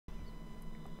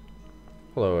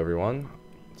Hello everyone,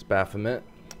 it's Baphomet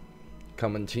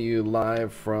coming to you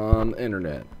live from the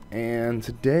internet, and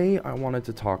today I wanted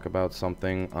to talk about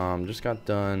something. Just got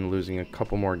done losing a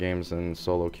couple more games in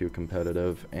solo queue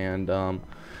competitive, and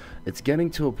it's getting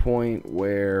to a point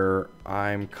where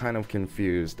I'm kind of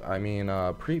confused. I mean,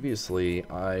 previously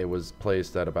I was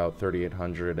placed at about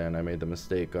 3800 and I made the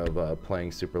mistake of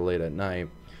playing super late at night.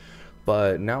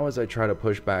 But now as I try to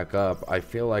push back up, I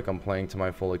feel like I'm playing to my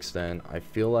full extent. I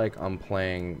feel like I'm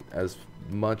playing as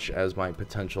much as my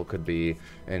potential could be,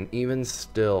 and even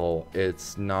still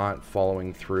it's not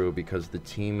following through because the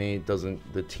team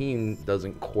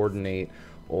doesn't coordinate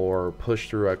or push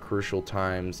through at crucial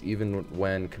times. Even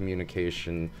when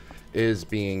communication is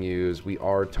being used, we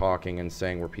are talking and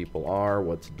saying where people are,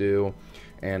 what to do,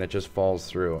 and it just falls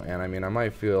through. And I mean, it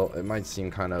might seem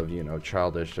kind of,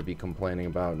 childish to be complaining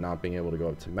about not being able to go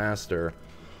up to master,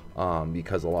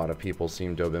 because a lot of people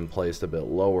seem to have been placed a bit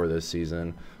lower this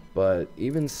season. But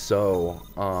even so,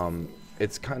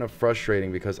 it's kind of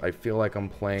frustrating because I feel like I'm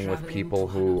playing with people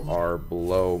who are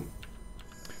below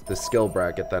the skill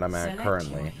bracket that I'm at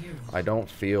currently. I don't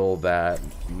feel that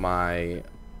my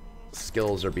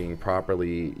skills are being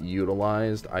properly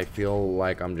utilized. I feel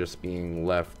like I'm just being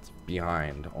left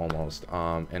behind almost,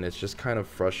 and it's just kind of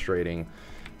frustrating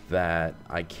that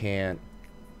I can't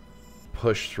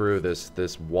push through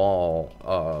this wall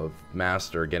of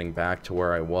master, getting back to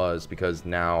where I was, because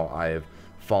now I've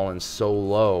fallen so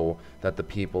low that the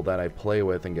people that I play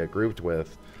with and get grouped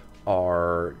with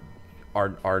are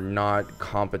not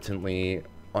competently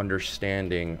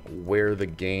understanding where the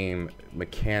game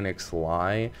mechanics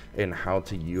lie and how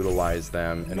to utilize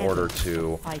them in order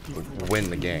to win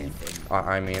the game.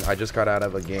 I mean, I just got out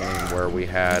of a game where we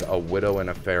had a Widow and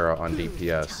a Pharah on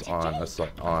DPS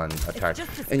on attack,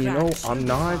 and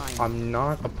I'm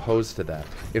not opposed to that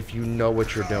if you know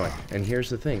what you're doing. And here's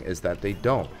the thing, is that they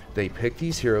don't. They pick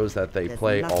these heroes that they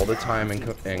play all the time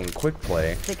in quick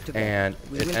play, and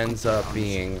it ends up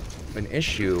being an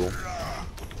issue.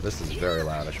 This is very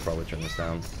loud. I should probably turn this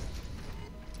down.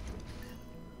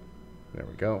 There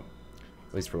we go.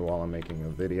 At least for while I'm making a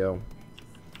video.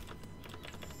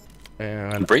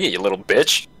 And bring it, you little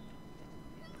bitch.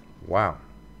 Wow.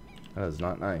 That is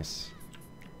not nice.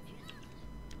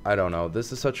 I don't know.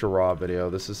 This is such a raw video.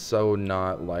 This is so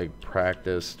not like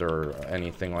practiced or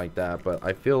anything like that, but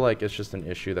I feel like it's just an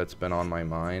issue that's been on my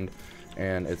mind,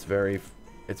 and it's very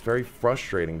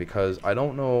frustrating because I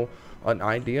don't know. An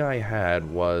idea I had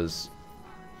was,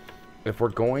 if we're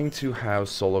going to have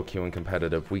solo queue and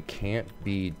competitive, we can't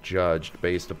be judged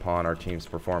based upon our team's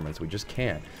performance. We just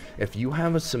can't. If you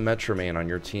have a symmetra main on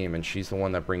your team and she's the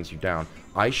one that brings you down,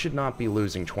 I should not be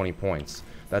losing 20 points.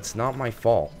 That's not my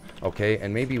fault, okay?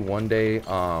 And maybe one day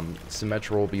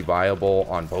symmetra will be viable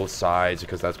on both sides,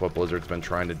 because that's what Blizzard's been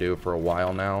trying to do for a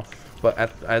while now. But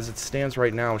as it stands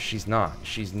right now, she's not.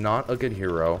 She's not a good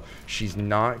hero. She's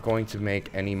not going to make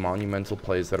any monumental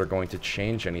plays that are going to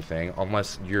change anything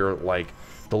unless you're like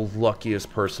the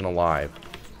luckiest person alive.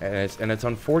 And it's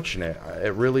unfortunate.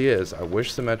 It really is. I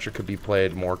wish Symmetra could be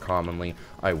played more commonly.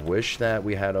 I wish that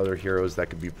we had other heroes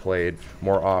that could be played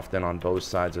more often on both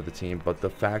sides of the team. But the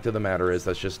fact of the matter is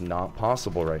that's just not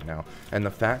possible right now. And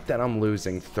the fact that I'm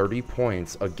losing 30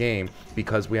 points a game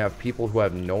because we have people who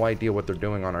have no idea what they're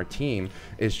doing on our team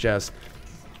is just,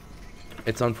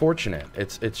 it's unfortunate.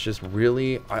 It's just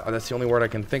really, that's the only word I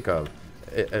can think of.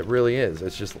 It really is.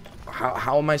 It's just,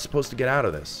 how am I supposed to get out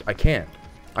of this? I can't.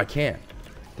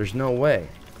 There's no way.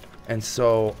 And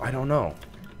so, I don't know.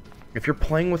 If you're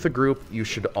playing with a group, you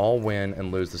should all win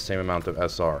and lose the same amount of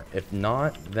SR. If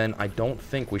not, then I don't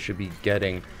think we should be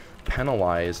getting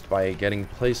penalized by getting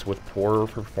placed with poorer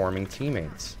performing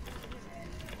teammates.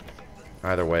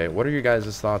 Either way, what are your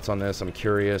guys' thoughts on this? I'm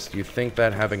curious. Do you think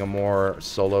that having a more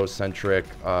solo-centric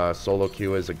solo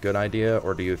queue is a good idea?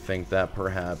 Or do you think that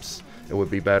perhaps it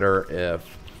would be better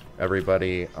if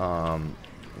everybody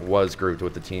was grouped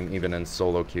with the team even in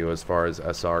solo queue as far as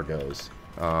SR goes?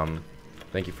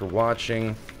 Thank you for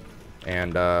watching,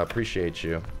 and appreciate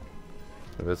you.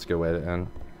 That's a good way to end.